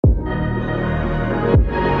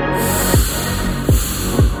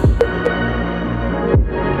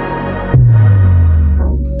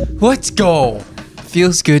Let's go.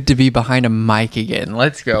 Feels good to be behind a mic again.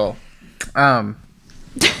 Let's go.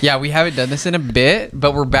 Yeah, we haven't done this in a bit,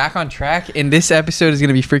 but we're back on track, and this episode is going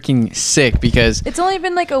to be freaking sick because... It's only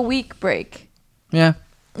been like a week break. Yeah.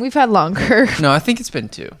 We've had longer. No, I think it's been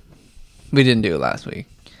 2. We didn't do it last week.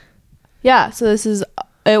 Yeah, so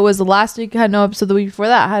it was the last week I had no episode. The week before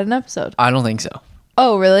that I had an episode. I don't think so.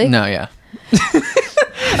 Oh, really? No, yeah.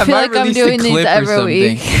 I feel like I'm doing these every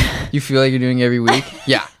week. You feel like you're doing every week?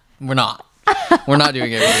 Yeah, we're not. We're not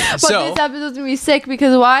doing every week. But this episode's going to be sick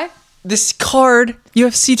because why? This card,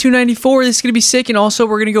 UFC 294, this is going to be sick. And also,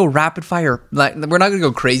 we're going to go rapid fire. Like, we're not going to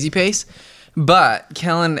go crazy pace. But,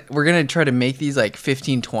 Kellan, we're going to try to make these like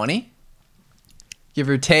 15-20. Give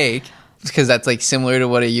or take. Because that's like similar to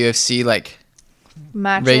what a UFC like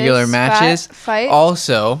regular matches. Fight.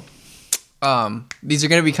 Also, these are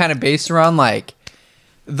going to be kind of based around like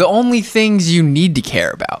the only things you need to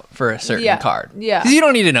care about for a certain card. Yeah. Because you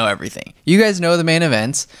don't need to know everything. You guys know the main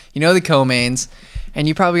events. You know the co-mains. And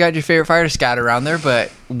you probably got your favorite fighter scattered around there.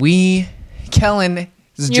 But Kellan's job...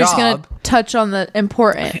 You're just going to touch on the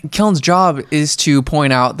important. Kellan's job is to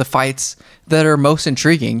point out the fights that are most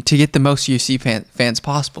intriguing to get the most UFC fans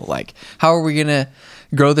possible. Like, how are we going to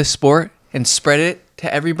grow this sport and spread it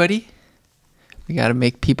to everybody? We got to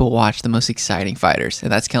make people watch the most exciting fighters. And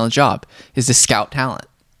that's Kellan's job, is to scout talent.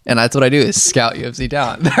 And that's what I do, is scout UFC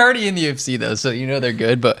talent. They're already in the UFC, though, so you know they're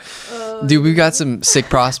good. But, dude, we've got some sick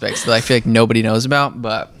prospects that I feel like nobody knows about.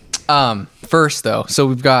 But first, though, so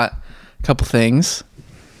we've got a couple things.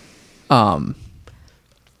 I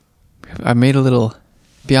made a little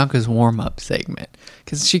Bianca's warm-up segment.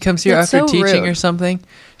 Because she comes here after teaching or something.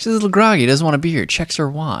 She's a little groggy, doesn't want to be here. Checks her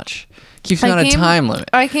watch. Keeps me on a time limit.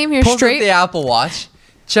 I came here Pulls straight. Pulls up the Apple Watch.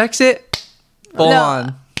 Checks it. Full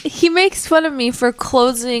on. He makes fun of me for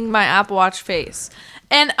closing my Apple Watch face.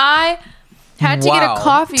 And I had to get a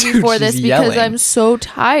coffee before this because I'm so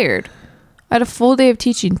tired. I had a full day of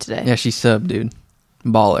teaching today. Yeah, she's sub, dude.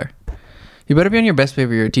 Baller. You better be on your best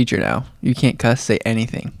behavior. You're a teacher now. You can't cuss, say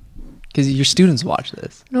anything. Because your students watch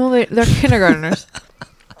this. No, they're kindergartners.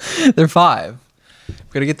 They're 5. We're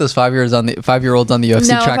going to get those 5-year-olds on the UFC track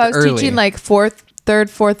early. Now, if I was teaching like 3rd,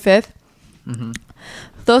 4th, 5th,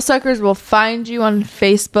 those suckers will find you on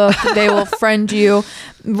Facebook. They will friend you.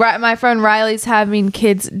 My friend Riley's having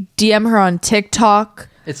kids DM her on TikTok.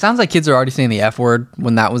 It sounds like kids are already saying the F word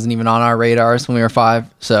when that wasn't even on our radars when we were 5.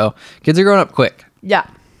 So kids are growing up quick. Yeah.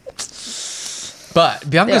 But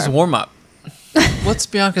Bianca's warm-up. What's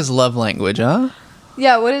Bianca's love language, huh?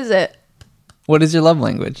 Yeah, what is it? What is your love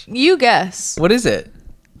language? You guess. What is it?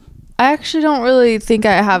 I actually don't really think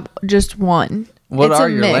I have just one. What are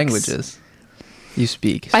your languages you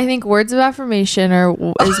speak? I think words of affirmation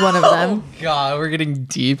is one of them. Oh, God, we're getting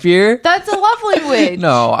deep here. That's a love language.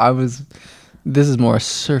 No, this is more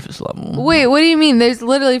surface level. Wait, what do you mean? There's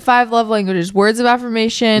literally 5 love languages. Words of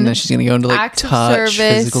affirmation. And then she's going to go into like touch,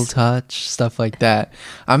 physical touch, stuff like that.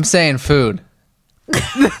 I'm saying food.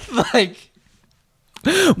 Like,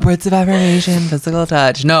 words of affirmation, physical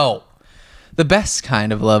touch. No. The best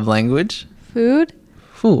kind of love language. Food.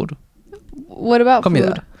 What about Call food? me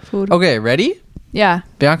that. Food. Okay, ready? Yeah.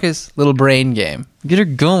 Bianca's little brain game. Get her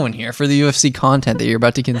going here for the UFC content that you're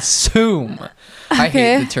about to consume. I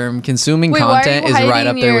hate the term consuming content is right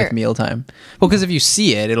up there with mealtime. Well, because if you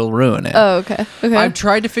see it, it'll ruin it. Oh, okay. I've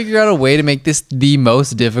tried to figure out a way to make this the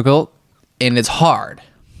most difficult, and it's hard.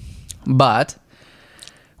 But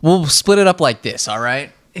we'll split it up like this, all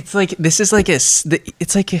right? It's like,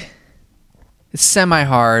 it's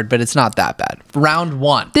semi-hard, but it's not that bad. Round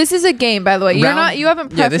 1. This is a game, by the way. You haven't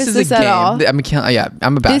prefaced this at all. I'm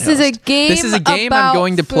a bad This host. is a game. This is a game I'm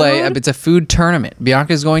going to play. It's a food tournament.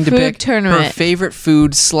 Bianca's going to pick her favorite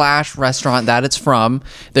food / restaurant that it's from.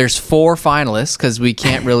 There's 4 finalists because we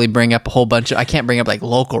can't really bring up a whole bunch of... I can't bring up like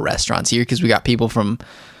local restaurants here because we got people from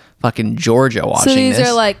fucking Georgia watching this. So these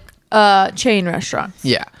are like chain restaurants.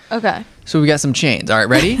 Yeah. Okay. So we got some chains. All right,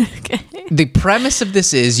 ready? Okay. The premise of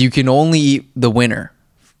this is you can only eat the winner.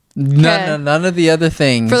 None of the other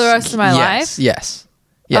things. For the rest of my life? Yes.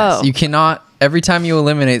 Oh. You cannot, every time you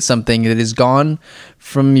eliminate something that is gone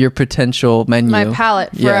from your potential menu. My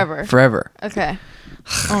palate forever. Yeah, forever. Okay.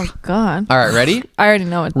 Oh, God. All right, ready? I already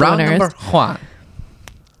know what the Round winner number 1.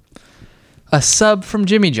 A sub from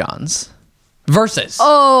Jimmy John's versus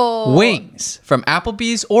wings from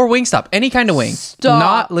Applebee's or Wingstop. Any kind of wing. Stop.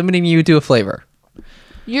 Not limiting you to a flavor.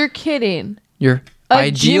 You're kidding. Your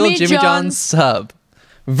ideal Jimmy John's sub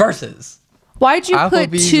versus Why'd you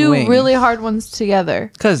put 2 wings. really hard ones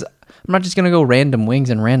together? Because I'm not just going to go random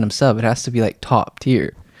wings and random sub. It has to be like top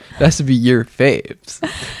tier. It has to be your faves.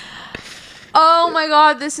 Oh my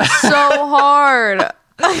God, this is so hard.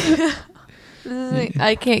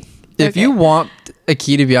 I can't. If you want a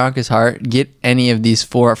key to Bianca's heart, get any of these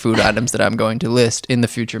 4 food items that I'm going to list in the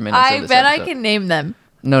future minutes of I this bet episode. I can name them.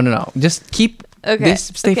 No. Just keep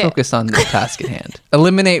stay focused on the task at hand.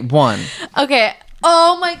 Eliminate 1. Okay.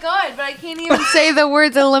 Oh my god, but I can't even say the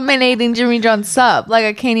words eliminating Jimmy John's sub. Like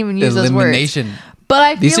I can't even use those words. Elimination. But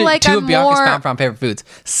I These feel are like 2 I'm of Bianca's more pound favorite foods.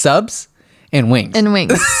 Subs and wings. That's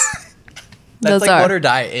That's those like are. what her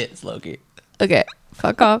diet is, Loki. Okay,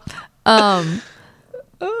 fuck off.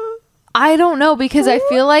 I don't know because I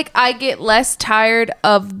feel like I get less tired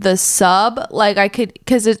of the sub. Like I could,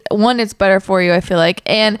 because it's better for you. I feel like,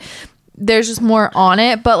 and there's just more on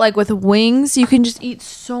it. But like with wings, you can just eat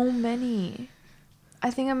so many.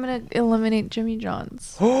 I think I'm gonna eliminate Jimmy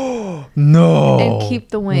John's. No. And keep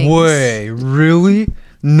the wings. Wait, really?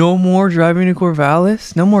 No more driving to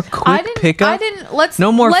Corvallis? No more quick pickup?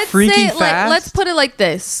 No more let's freaking say, fast? Let's put it like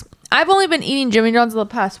this. I've only been eating Jimmy John's the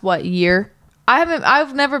past year?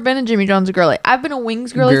 I've never been a Jimmy John's girly. I've been a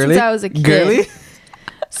wings girly since I was a kid. Girly?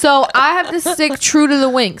 So I have to stick true to the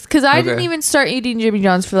wings because I didn't even start eating Jimmy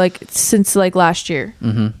John's for since last year.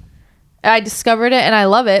 Mm-hmm. I discovered it and I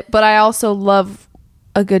love it, but I also love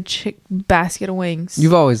a good basket of wings.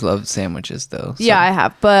 You've always loved sandwiches, though. So. Yeah, I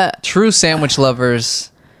have. But true sandwich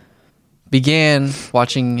lovers began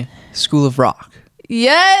watching School of Rock.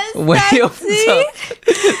 Yes, When he opens up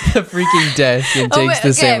the freaking desk and takes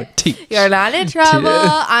the sandwich. You're not in trouble.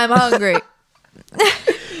 I'm hungry.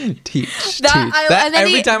 Teach.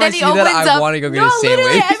 Every time I see that, I want to go get a sandwich.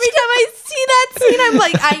 Literally, every time I see that scene, I'm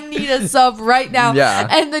like, I need a sub right now. Yeah.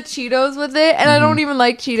 And the Cheetos with it, and I don't even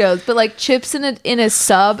like Cheetos, but like chips in a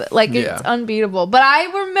sub, it's unbeatable. But I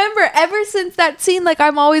remember ever since that scene,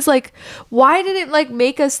 I'm always like, why did it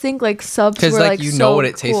make us think subs were because so what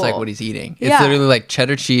it cool. tastes like what he's eating. It's literally like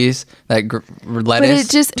cheddar cheese,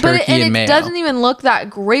 lettuce, turkey, and mayo. It doesn't even look that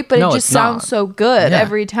great, but it just sounds so good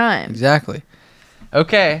every time. Exactly.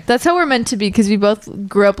 Okay. That's how we're meant to be because we both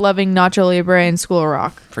grew up loving Nacho Libre and School of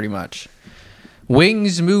Rock. Pretty much.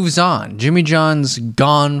 Wings moves on. Jimmy John's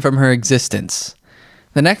gone from her existence.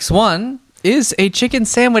 The next one is a chicken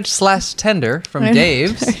sandwich / tender from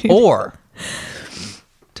Dave's or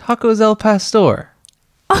Tacos El Pastor.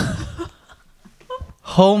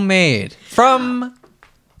 Homemade from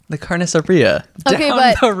the Carniceria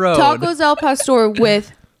down the road. Tacos El Pastor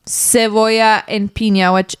with cebolla and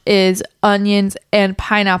piña, which is onions and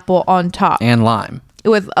pineapple on top, and lime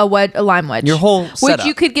with a lime wedge. Your whole setup. Which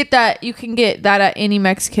you can get that at any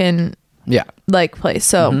Mexican place.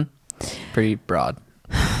 So pretty broad.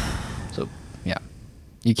 So yeah,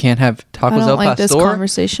 you can't have Tacos El Pastor, this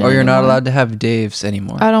conversation or you're not anymore. allowed to have Dave's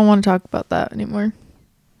anymore. I don't want to talk about that anymore.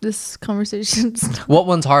 This conversation's What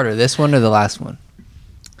one's harder, this one or the last one?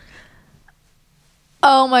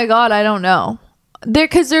 Oh my god, I don't know. They're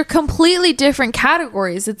completely different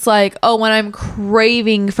categories. It's when I'm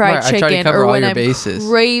craving fried chicken or when I'm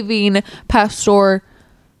craving pastor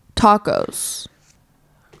tacos.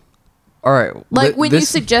 All right. When you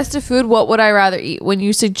suggest a food, what would I rather eat? When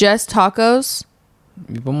you suggest tacos,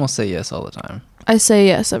 you almost say yes all the time. I say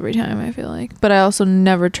yes every time, I feel like. But I also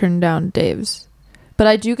never turn down Dave's. But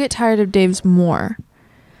I do get tired of Dave's more.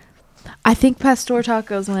 I think pastor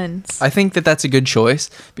tacos wins. I think that's a good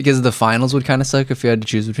choice because the finals would kind of suck if you had to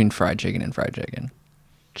choose between fried chicken and fried chicken.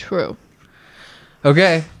 True.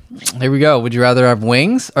 Okay, here we go. Would you rather have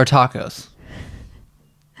wings or tacos?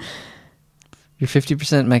 You're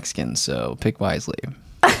 50% Mexican, so pick wisely.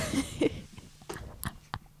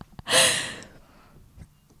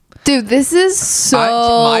 Dude, this is so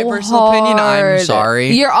my personal opinion, I'm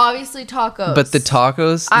sorry. You're obviously tacos. But the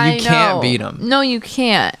tacos, you can't beat them. No, you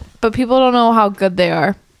can't. But people don't know how good they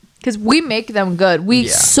are. Because we make them good. We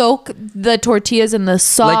soak the tortillas in the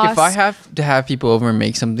sauce. If I have to have people over and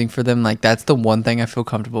make something for them, that's the one thing I feel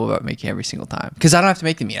comfortable about making every single time. Because I don't have to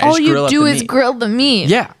make the meat. I just grill up the meat. All you do is grill the meat.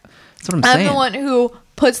 Yeah. That's what I'm saying. I'm the one who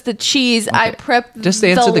puts the cheese. Okay. I prep just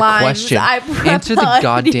answer the limes. question. Answer the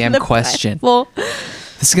goddamn question.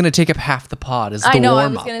 This is going to take up half the pod. Is the warm-up. I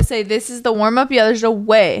was going to say, this is the warm-up. Yeah, there's no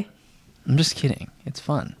way. I'm just kidding. It's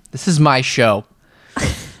fun. This is my show.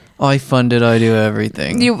 I fund it. I do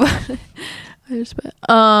everything.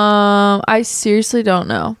 I seriously don't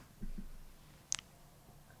know.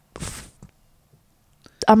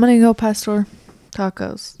 I'm going to go pastor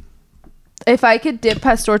tacos. If I could dip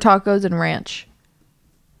pastor tacos in ranch.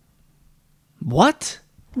 What?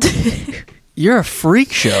 You're a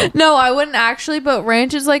freak show. No, I wouldn't actually, but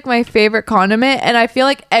ranch is my favorite condiment, and I feel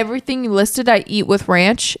like everything you listed I eat with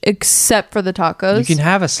ranch except for the tacos. You can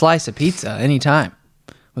have a slice of pizza anytime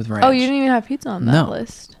with ranch. Oh, you didn't even have pizza on that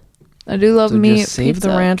list. I do love So meat. just save pizza.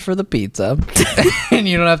 the ranch for the pizza, and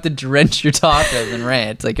you don't have to drench your tacos in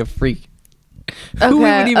ranch like a freak. Who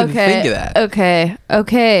would even think of that?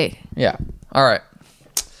 Okay. Yeah. All right.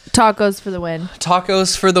 Tacos for the win.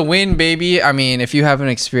 Tacos for the win, baby. I mean, if you haven't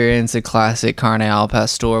experienced a classic carne al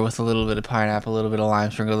pastor with a little bit of pineapple, a little bit of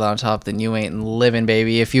lime sprinkled on top, then you ain't living,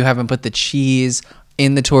 baby. If you haven't put the cheese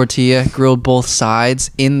in the tortilla, grilled both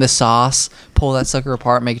sides in the sauce, pull that sucker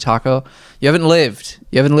apart, make a taco, you haven't lived.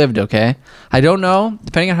 You haven't lived, okay? I don't know.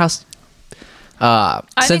 Depending on how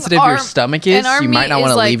sensitive your stomach is, you might not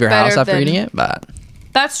want to leave your house after eating it, but...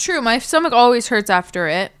 That's true. My stomach always hurts after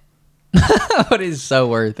it. But it's so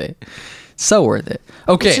worth it. So worth it.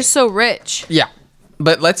 Okay. It's just so rich. Yeah.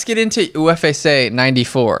 But let's get into UFC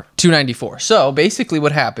 294. So basically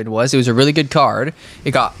what happened was it was a really good card.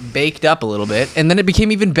 It got baked up a little bit, and then it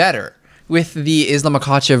became even better with the Islam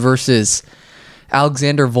Makhachev versus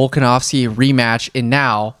Alexander Volkanovski rematch, and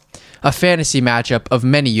now a fantasy matchup of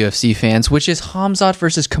many UFC fans, which is Khamzat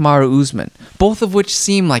versus Kamaru Usman, both of which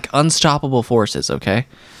seem like unstoppable forces, okay?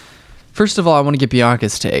 First of all, I want to get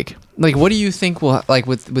Bianca's take. Like, what do you think will, like,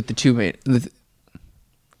 with the two main... Jeez,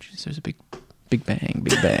 there's a big bang.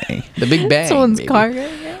 The big bang, Someone's baby. car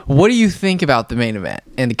right now. What do you think about the main event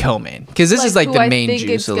and the co-main? Because this is like who the I main think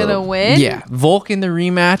juice it's a little. gonna win? Yeah, Volk in the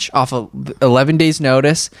rematch off of 11 days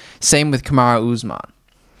notice. Same with Kamaru Usman.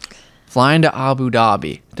 Flying to Abu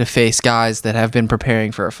Dhabi to face guys that have been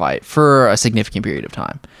preparing for a fight for a significant period of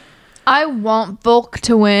time. I want Volk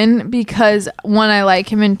to win because one, I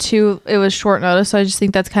like him, and two, it was short notice, so I just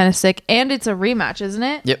think that's kind of sick. And it's a rematch, isn't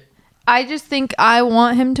it? Yep. I just think I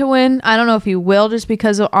want him to win. I don't know if he will, just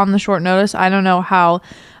because on the short notice. I don't know how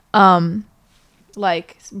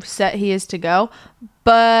like set he is to go,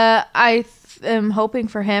 but I am hoping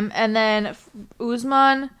for him. And then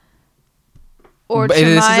Usman or But this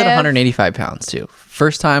is at Chimaev, 185 pounds too.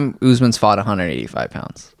 First time Usman's fought 185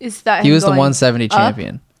 pounds. is that He him was the going 170 up?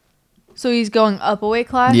 champion. So he's going up a weight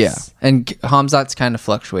class? Yeah, and Khamzat's kind of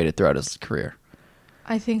fluctuated throughout his career.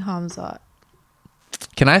 I think Khamzat.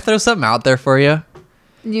 Can I throw something out there for you?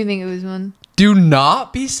 You think Usman? Do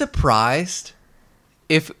not be surprised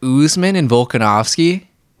if Usman and Volkanovski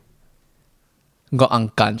go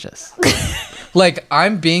unconscious. Like,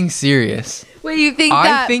 I'm being serious. Wait, you think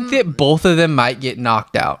I think that both of them might get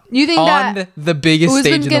knocked out. You think on that the biggest stage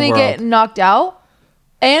Usman's in the gonna world? get knocked out?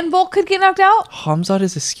 And Volk could get knocked out? Khamzat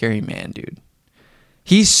is a scary man, dude.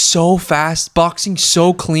 He's so fast, boxing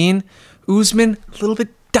so clean. Usman, a little bit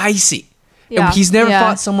dicey. Yeah, And he's never yeah.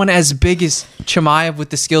 fought someone as big as Chimaev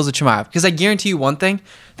with the skills of Chimaev. Because I guarantee you one thing,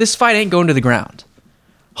 this fight ain't going to the ground.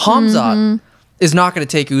 Khamzat is not going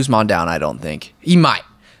to take Usman down, I don't think. He might.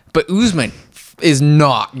 But Usman is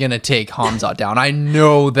not going to take Khamzat down. I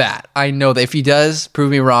know that. If he does,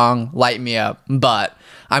 prove me wrong, light me up. But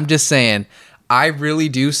I'm just saying, I really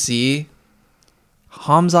do see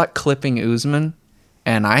Khamzat clipping Usman,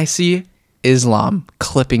 and I see Islam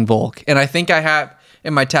clipping Volk. And I think I have,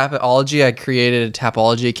 in my Tapology, I created a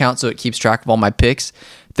Tapology account so it keeps track of all my picks.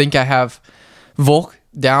 I think I have Volk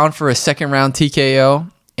down for a second round TKO,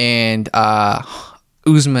 and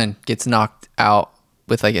Usman gets knocked out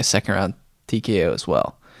with like a second round TKO as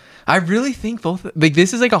well. I really think both, like,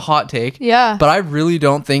 this is like a hot take. Yeah. But I really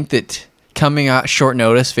don't think that coming out short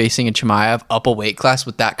notice facing a Chimaev up a weight class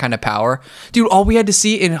with that kind of power. Dude, all we had to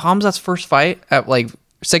see in Khamzat's first fight at like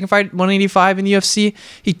second fight 185 in the UFC,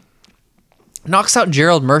 he knocks out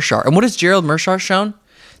Gerald Meerschaert. And what has Gerald Meerschaert shown?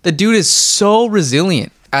 The dude is so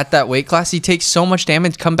resilient at that weight class. He takes so much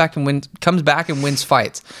damage, comes back and wins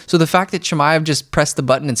fights. So the fact that Chimaev just pressed the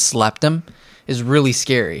button and slept him is really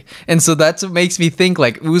scary. And so that's what makes me think,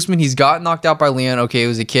 like, Usman, he's got knocked out by Leon. Okay, it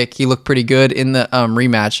was a kick. He looked pretty good in the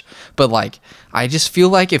rematch. But, like, I just feel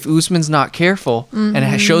like if Usman's not careful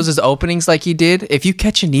and shows his openings like he did, if you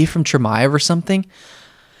catch a knee from Chimaev or something,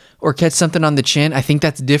 or catch something on the chin, I think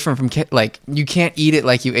that's different from, like, you can't eat it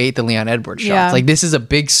like you ate the Leon Edwards shots. Yeah. Like, this is a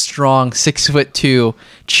big, strong, 6'2"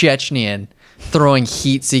 Chechnyan throwing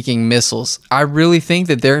heat-seeking missiles. I really think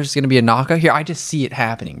that there's going to be a knockout here. I just see it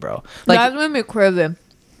happening, bro. Like, Jasmine McCriven.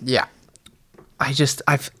 yeah. I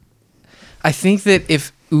think that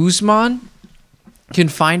if Usman can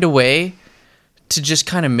find a way to just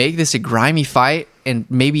kind of make this a grimy fight and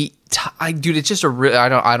maybe dude, it's just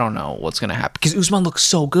I don't know what's gonna happen because Usman looks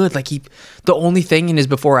so good. Like, the only thing in his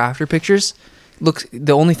before after pictures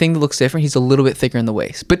the only thing that looks different, he's a little bit thicker in the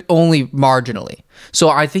waist, but only marginally. So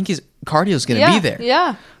I think his cardio is gonna be there.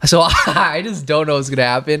 Yeah. So I just don't know what's gonna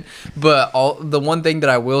happen. But the one thing that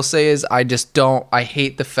I will say is I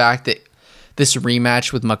hate the fact that this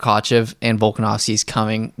rematch with Makhachev and Volkanovski is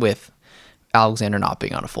coming with Alexander not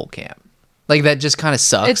being on a full camp. Like, that just kind of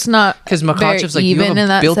sucks. It's not because Makhachev's like, you have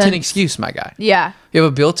a built-in excuse, my guy. Yeah. You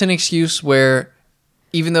have a built-in excuse where,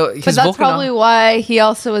 even though... But that's probably why he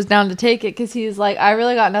also was down to take it, because he's like, I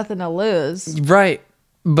really got nothing to lose. Right.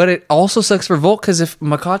 But it also sucks for Volk, because if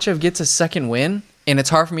Makhachev gets a second win, and it's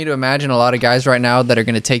hard for me to imagine a lot of guys right now that are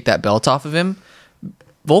going to take that belt off of him,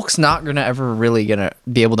 Volk's not going to ever really going to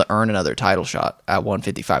be able to earn another title shot at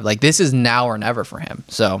 155. Like, this is now or never for him.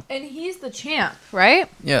 So, and he's the champ, right?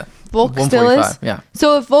 Yeah. Volk still is? Yeah.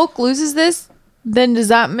 So if Volk loses this, then does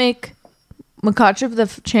that make Makhachev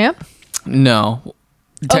the champ? No.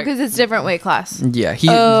 Because it's different weight class.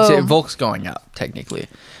 Yeah. Volk's going up, technically.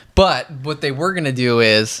 But what they were going to do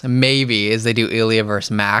is they do Ilya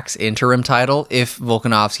versus Max interim title if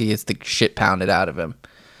Volkanovski gets the shit pounded out of him.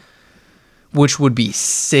 Which would be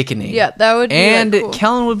sickening. Yeah, that would be And cool.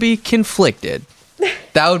 Kellan would be conflicted.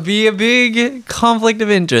 That would be a big conflict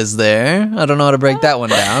of interest there. I don't know how to break that one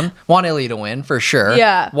down. Want Ilya to win, for sure.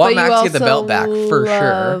 Yeah. Want Max to get the belt back, for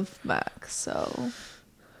sure. Max, so...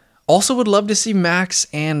 Also would love to see Max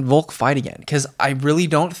and Volk fight again, because I really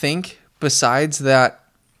don't think, besides that,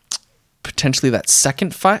 potentially that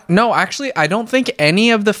second fight... No, actually, I don't think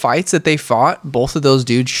any of the fights that they fought, both of those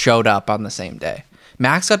dudes showed up on the same day.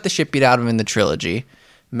 Max got the shit beat out of him in the trilogy.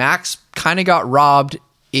 Max kind of got robbed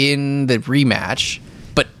in the rematch,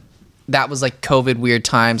 but that was like COVID weird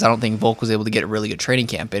times. I don't think Volk was able to get a really good training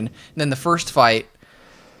camp in. And then the first fight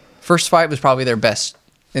was probably their best,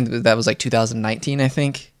 and that was like 2019, I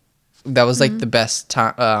think. That was like the best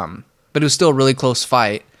time, but it was still a really close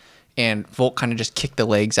fight, and Volk kind of just kicked the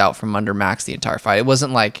legs out from under Max the entire fight. It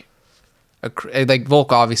wasn't like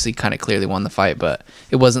Volk obviously kind of clearly won the fight, but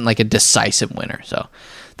it wasn't like a decisive winner. So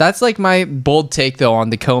that's like my bold take though on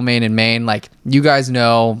the co-main and main. Like, you guys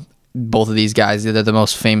know both of these guys, they're the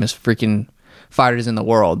most famous freaking fighters in the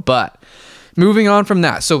world. But moving on from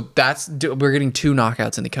that, so we're getting 2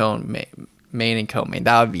 knockouts in the main and co-main.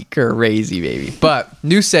 That would be crazy, baby. But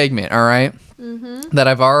new segment, all right, that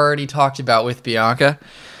I've already talked about with Bianca.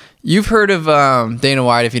 You've heard of Dana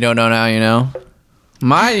White. If you don't know now, you know.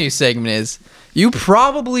 My new segment is, you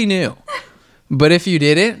probably knew, but if you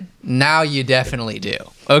didn't, now you definitely do.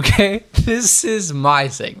 Okay? This is my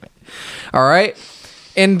segment. All right?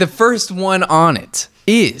 And the first one on it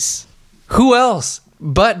is, who else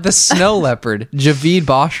but the snow leopard, Javid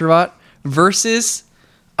Basharat, versus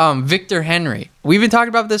Victor Henry. We've been talking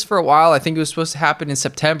about this for a while. I think it was supposed to happen in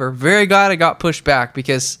September. Very glad it got pushed back,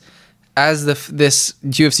 because as this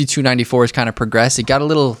UFC 294 has kind of progressed, it got a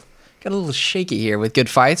little shaky here with good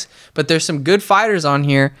fights, but there's some good fighters on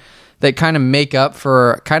here that kind of make up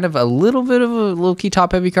for kind of a little bit of a low-key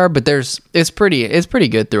top-heavy card, but it's pretty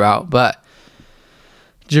good throughout. But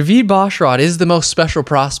Javid Basharat is the most special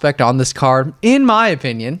prospect on this card, in my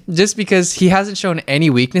opinion, just because he hasn't shown any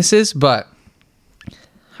weaknesses. But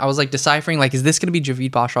I was like deciphering, like, is this going to be Javid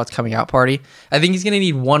Basharat's coming out party? I think he's going to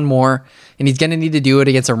need one more, and he's going to need to do it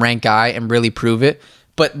against a ranked guy and really prove it.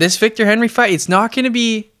 But this Victor Henry fight, it's not going to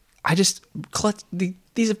be...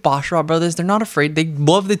 These Basharat brothers, they're not afraid. They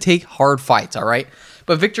love to take hard fights, all right?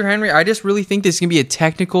 But Victor Henry, I just really think this is going to be a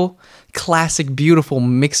technical, classic, beautiful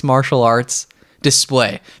mixed martial arts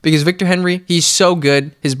display. Because Victor Henry, he's so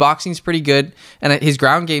good. His boxing's pretty good, and his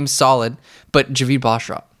ground game's solid. But Javid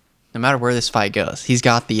Basharat, no matter where this fight goes, he's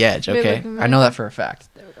got the edge, okay? I know that for a fact.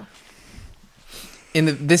 There we go.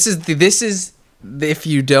 And this is if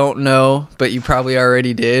you don't know, but you probably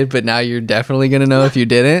already did, but now you're definitely going to know if you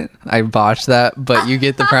didn't. I botched that, but you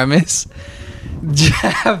get the premise.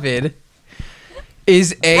 Javid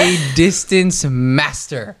is a distance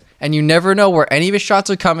master, and you never know where any of his shots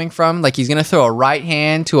are coming from. Like, he's going to throw a right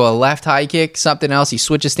hand to a left high kick, something else. He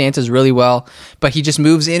switches stances really well, but he just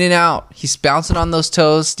moves in and out. He's bouncing on those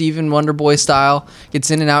toes, Stephen Wonderboy style, gets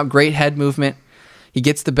in and out, great head movement. He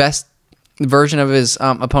gets the best version of his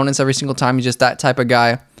opponents every single time. He's just that type of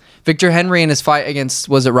guy. Victor Henry in his fight against,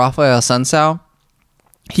 was it Rafael Sunsao?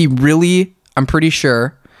 He really, I'm pretty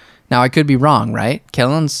sure, now I could be wrong, right?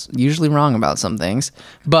 Kellan's usually wrong about some things,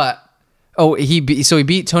 but he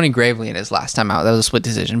beat Tony Gravely in his last time out. That was a split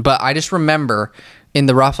decision. But I just remember in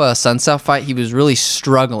the Rafael Sunsao fight, he was really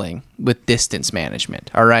struggling with distance management.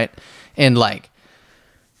 All right, and like,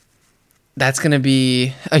 that's going to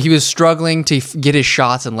be... he was struggling to get his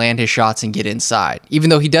shots and land his shots and get inside. Even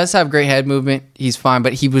though he does have great head movement, he's fine,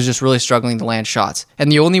 but he was just really struggling to land shots. And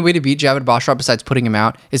the only way to beat Javid Basharat besides putting him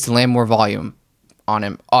out is to land more volume on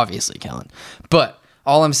him, obviously, Kellan. But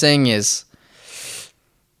all I'm saying is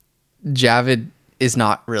Javid is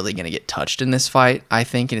not really going to get touched in this fight, I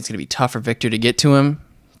think, and it's going to be tough for Victor to get to him.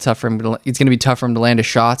 It's going to be tough for him to land his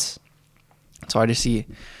shots. So I just see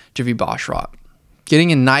Javid Basharat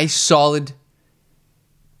getting a nice, solid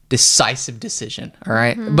decisive decision. All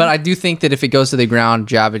right. But I do think that if it goes to the ground,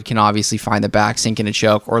 Javid can obviously find the back, sink in a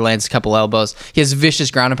choke, or lands a couple elbows. He has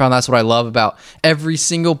vicious ground and pound. That's what I love about every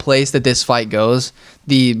single place that this fight goes.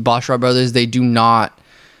 The Basharat brothers, they do not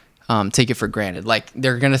take it for granted. Like,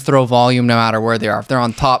 they're going to throw volume no matter where they are. If they're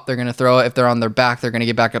on top, they're going to throw it. If they're on their back, they're going to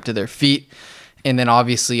get back up to their feet. And then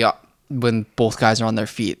obviously when both guys are on their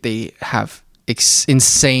feet, they have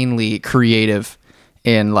insanely creative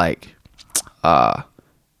and like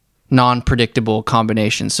non-predictable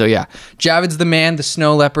combinations. So yeah, Javid's the man, the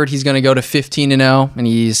snow leopard. He's going to go to 15-0, and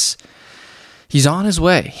he's on his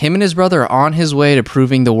way. Him and his brother are on his way to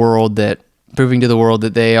proving to the world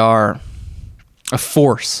that they are a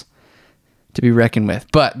force to be reckoned with.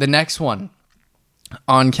 But the next one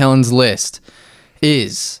on Kellan's list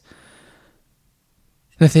is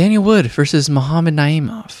Nathaniel Wood versus Muhammad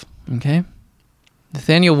Naimov. Okay,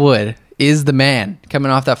 Nathaniel Wood is the man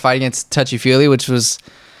coming off that fight against Touchy Feely, which was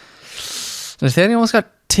Nathaniel almost got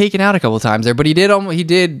taken out a couple times there, but he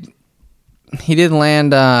did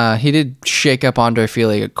shake up Andre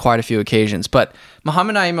Feely quite a few occasions. But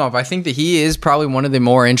Muhammad Naimov, I think that he is probably one of the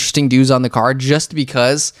more interesting dudes on the card, just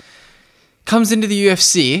because comes into the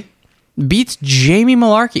UFC, beats Jamie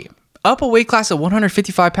Malarkey up a weight class of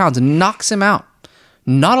 155 pounds and knocks him out.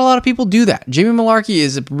 Not a lot of people do that. Jamie Malarkey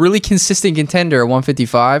is a really consistent contender at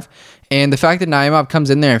 155, and the fact that Naimov comes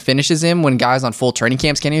in there and finishes him when guys on full training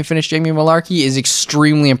camps can't even finish Jamie Malarkey is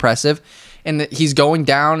extremely impressive. And that he's going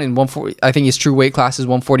down in 140. I think his true weight class is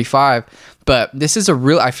 145. But this is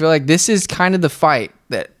I feel like this is kind of the fight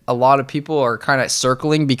that a lot of people are kind of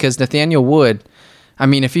circling, because Nathaniel Wood, I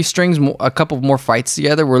mean, if he strings a couple more fights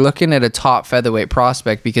together, we're looking at a top featherweight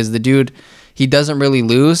prospect, because the dude, he doesn't really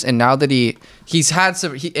lose. And now that he's had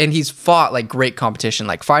some, and he's fought like great competition,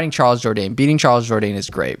 like fighting Charles Jourdain. Beating Charles Jourdain is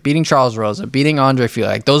great. Beating Charles Rosa, beating Andre Feely,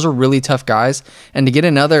 like those are really tough guys. And to get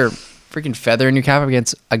another freaking feather in your cap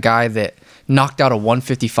against a guy that knocked out a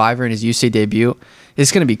 155er in his UFC debut,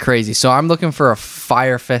 it's going to be crazy. So I'm looking for a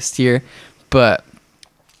fire fest here. But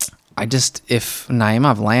if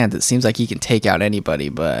Naimov lands, it seems like he can take out anybody.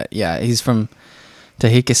 But yeah, he's from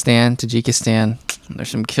Tajikistan. There's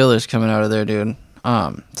some killers coming out of there, dude.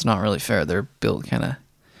 It's not really fair. They're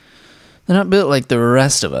not built like the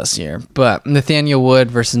rest of us here. But Nathaniel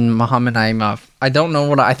Wood versus Muhammad Naimov. I don't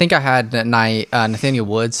know I think I had Nathaniel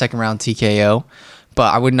Wood second round TKO,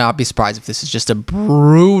 but I would not be surprised if this is just a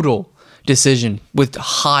brutal decision with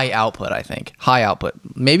high output. I think high output,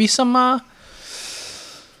 maybe some.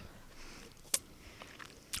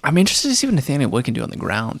 I'm interested to see what Nathaniel Wood can do on the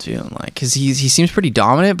ground too, like, because he seems pretty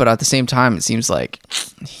dominant, but at the same time, it seems like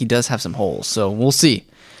he does have some holes. So we'll see.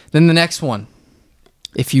 Then the next one,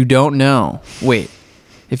 if you don't know,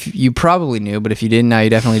 if you probably knew, but if you didn't, now you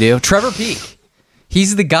definitely do. Trevor Peek,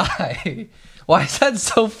 he's the guy. Why is that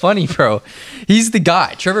so funny, bro? He's the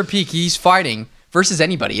guy. Trevor Peek, he's fighting versus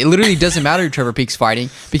anybody. It literally doesn't matter who Trevor Peek's fighting,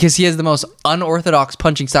 because he has the most unorthodox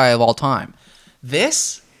punching style of all time.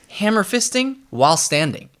 This hammer fisting while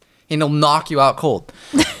standing, and he'll knock you out cold.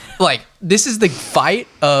 Like, this is the fight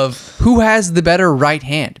of who has the better right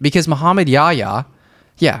hand, because Muhammad Yahya,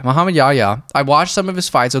 I watched some of his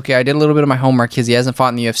fights. Okay, I did a little bit of my homework because he hasn't fought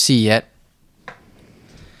in the UFC yet.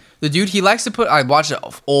 The dude, he likes to I watched an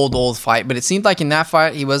old fight, but it seemed like in that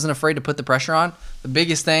fight, he wasn't afraid to put the pressure on. The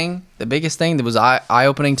biggest thing that was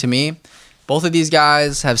eye-opening to me, both of these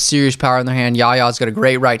guys have serious power in their hand. Yaya's got a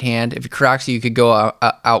great right hand. If he cracks you could go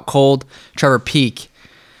out cold. Trevor Peek,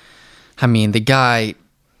 I mean, the guy,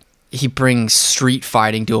 he brings street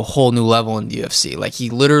fighting to a whole new level in the UFC. Like,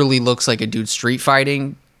 he literally looks like a dude street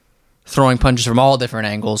fighting, throwing punches from all different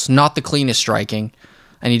angles, not the cleanest striking,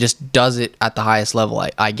 and he just does it at the highest level,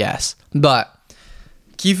 I guess. But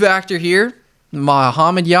key factor here,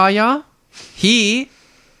 Muhammad Yahya, he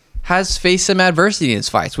has faced some adversity in his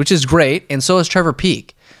fights, which is great, and so has Trevor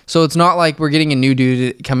Peek. So it's not like we're getting a new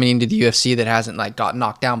dude coming into the UFC that hasn't like got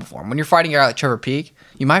knocked down before. When you're fighting a guy like Trevor Peek,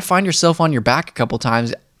 you might find yourself on your back a couple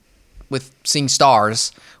times with seeing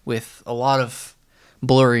stars with a lot of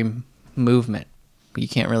blurry movement. You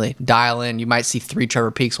can't really dial in. You might see 3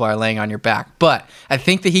 Trevor Peeks while you're laying on your back. But I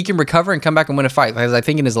think that he can recover and come back and win a fight. Because I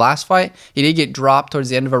think in his last fight, he did get dropped towards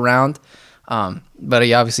the end of a round. But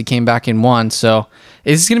he obviously came back and won. So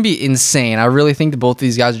it's going to be insane. I really think that both of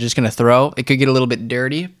these guys are just going to throw. It could get a little bit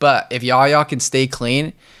dirty. But if Yahya can stay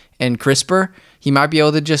clean and crisper, he might be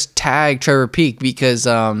able to just tag Trevor Peek. Because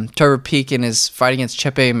Trevor Peek in his fight against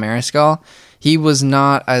Chepe Mariscal, he was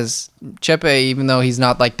not as... Chepe, even though he's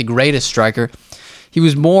not like the greatest striker, he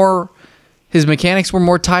was more... His mechanics were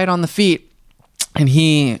more tight on the feet. And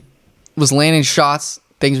he was landing shots.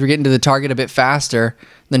 Things were getting to the target a bit faster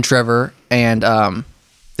than Trevor, and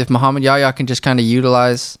if Muhammad Yahya can just kind of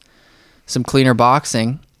utilize some cleaner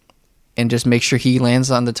boxing and just make sure he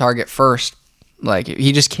lands on the target first, like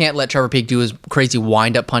he just can't let Trevor Peek do his crazy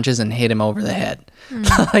wind up punches and hit him over the head.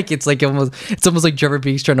 It's almost like Trevor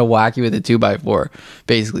Peek's trying to whack you with a 2x4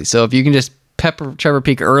 basically. So if you can just pepper Trevor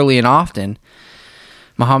Peek early and often,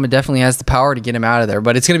 Muhammad definitely has the power to get him out of there.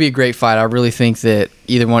 But it's going to be a great fight. I really think that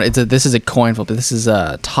either one, this is a coin flip. This is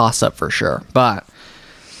a toss up for sure. But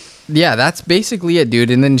yeah, that's basically it,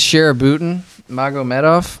 dude. And then Sharabutin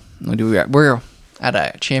Magomedov. We're at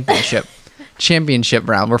a championship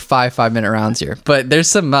round. We're 5-minute rounds here. But there's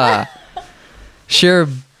some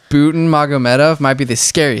Sharabutin Magomedov might be the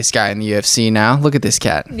scariest guy in the UFC now. Look at this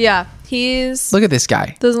cat. Yeah, look at this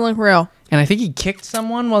guy. Doesn't look real. And I think he kicked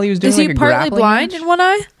someone while he was doing Is he partly blind in one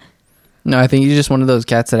eye? No, I think he's just one of those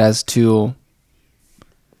cats that has two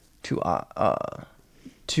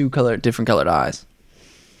different colored eyes.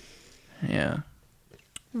 Yeah.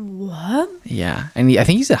 What? Yeah, and I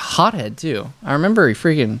think he's a hothead too. I remember he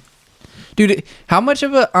freaking... Dude, how much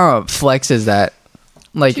of a flex is that?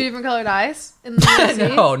 Like 2 different colored eyes in the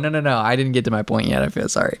UFC? No. I didn't get to my point yet. I feel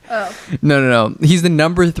sorry. Oh. No. He's the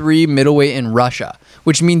number 3 middleweight in Russia,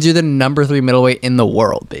 which means you're the number 3 middleweight in the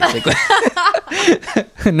world, basically.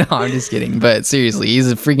 No, I'm just kidding. But seriously,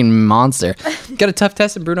 he's a freaking monster. Got a tough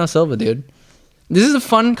test in Bruno Silva, dude. This is a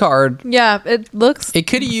fun card. Yeah, it looks. It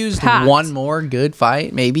could have used packed. one more good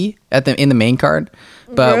fight, maybe in the main card,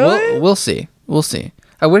 but really? we'll see. We'll see.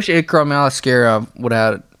 I wish Ikram Alaskara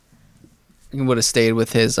would have stayed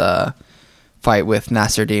with his fight with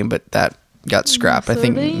Nasruddin, but that got scrapped. I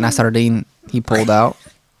think Nasruddin he pulled out.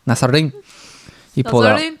 Nasruddin he pulled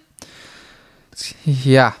out.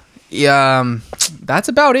 Yeah. That's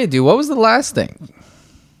about it, dude. What was the last thing?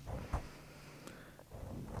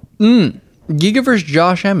 Giga versus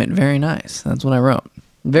Josh Emmett. Very nice. That's what I wrote.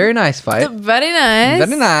 Very nice fight. Very nice.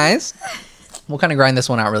 Very nice. We'll kind of grind this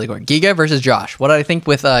one out really quick. Giga versus Josh. What did I think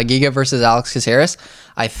with Giga versus Alex Caceres?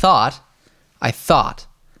 I thought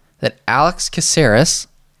that Alex Caceres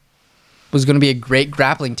was going to be a great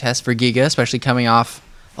grappling test for Giga, especially coming off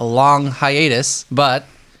a long hiatus. But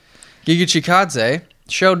Giga Chikadze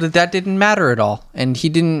showed that didn't matter at all. And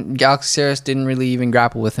Alex Caceres didn't really even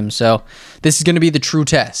grapple with him. So this is going to be the true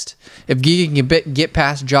test. If Giga can get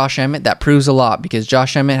past Josh Emmett, that proves a lot. Because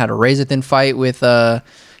Josh Emmett had a razor-thin fight with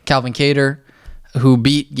Calvin Kattar, who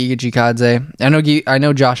beat Giga Chikadze. I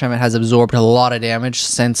know Josh Emmett has absorbed a lot of damage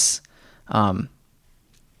since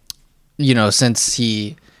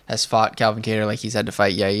he has fought Calvin Kattar. Like he's had to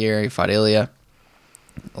fight Yair, he fought Ilya.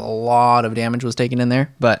 A lot of damage was taken in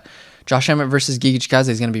there. But Josh Emmett versus Giga Chikadze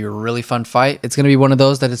is going to be a really fun fight. It's going to be one of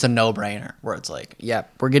those that it's a no-brainer, where it's like, yeah,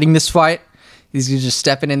 we're getting this fight. He's just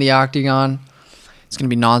stepping in the octagon. It's going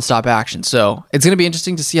to be nonstop action. So it's going to be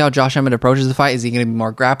interesting to see how Josh Emmett approaches the fight. Is he going to be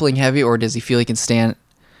more grappling heavy, or does he feel he can stand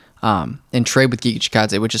and trade with Giga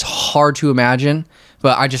Chikadze, which is hard to imagine.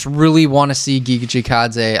 But I just really want to see Giga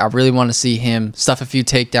Chikadze. I really want to see him stuff a few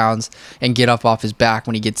takedowns and get up off his back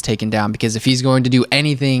when he gets taken down. Because if he's going to do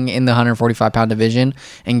anything in the 145-pound division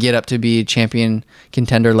and get up to be champion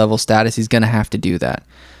contender level status, he's going to have to do that.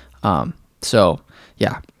 So,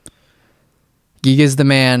 yeah. Giga's the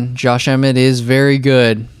man. Josh Emmett is very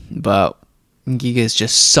good, but Giga is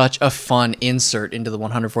just such a fun insert into the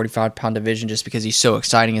 145-pound division just because he's so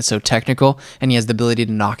exciting and so technical, and he has the ability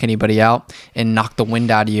to knock anybody out and knock the wind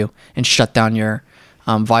out of you and shut down your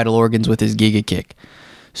vital organs with his Giga kick.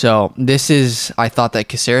 So I thought that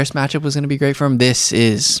Caceres matchup was going to be great for him. This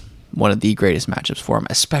is one of the greatest matchups for him,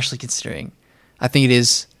 especially considering I think it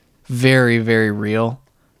is very, very real.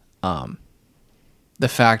 The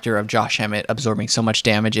factor of Josh Emmett absorbing so much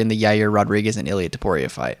damage in the Yair Rodriguez and Ilya Topuria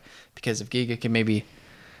fight. Because if Giga can maybe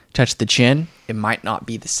touch the chin, it might not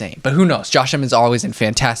be the same. But who knows? Josh Emmett's always in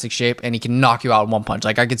fantastic shape, and he can knock you out in one punch.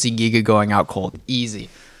 Like, I could see Giga going out cold. Easy.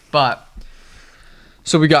 But,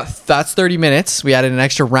 so that's 30 minutes. We added an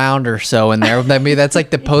extra round or so in there. Maybe that's like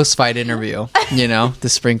the post-fight interview, to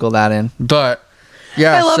sprinkle that in. But,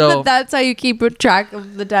 yeah, I love that's how you keep track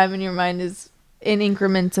of the time in your mind is in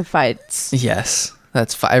increments of fights. Yes.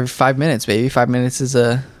 That's 5 minutes, baby. 5 minutes is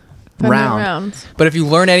a round. But if you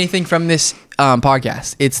learn anything from this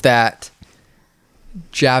podcast, it's that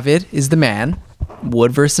Javid is the man.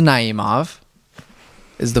 Wood versus Naimov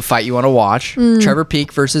is the fight you want to watch. Trevor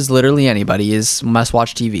Peek versus literally anybody is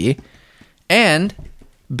must-watch TV. And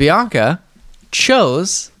Bianca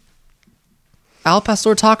chose Al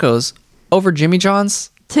Pastor tacos over Jimmy John's.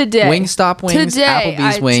 Today. Wingstop wings,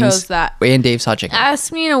 Applebee's wings, chose that. And Dave's Hot Chicken.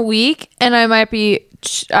 Ask me in a week, and I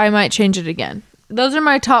might change it again. Those are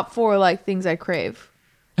my top 4 things I crave.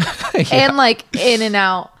 Yeah. And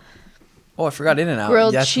In-N-Out. Oh, I forgot In-N-Out.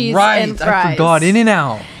 Grilled That's cheese right. and fries. I forgot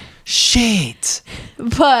In-N-Out. Shit.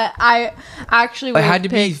 But I actually It had to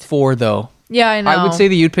be 4 though. Yeah, I know. I would say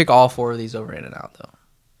that you'd pick all 4 of these over In-N-Out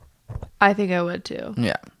though. I think I would too.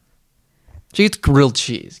 Yeah. She eats grilled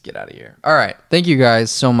cheese. Get out of here. All right. Thank you guys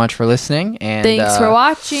so much for listening. And thanks for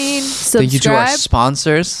watching. Subscribe. Thank you to our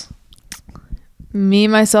sponsors. Me,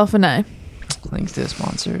 myself, and I. Thanks to the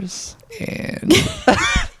sponsors. And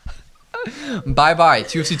bye-bye.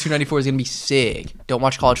 UFC 294 is going to be sick. Don't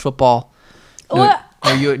watch college football. What?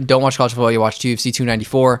 No, you don't watch college football. You watch UFC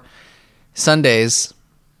 294. Sundays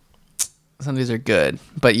are good.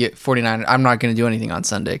 But 49. I'm not going to do anything on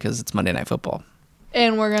Sunday because it's Monday Night Football.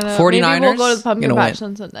 And we're going to... 49ers. Maybe we'll go to the pumpkin patch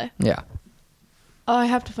on Sunday. Yeah. Oh, I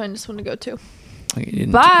have to find this one to go to. You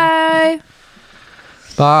didn't. Bye.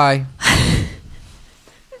 Bye.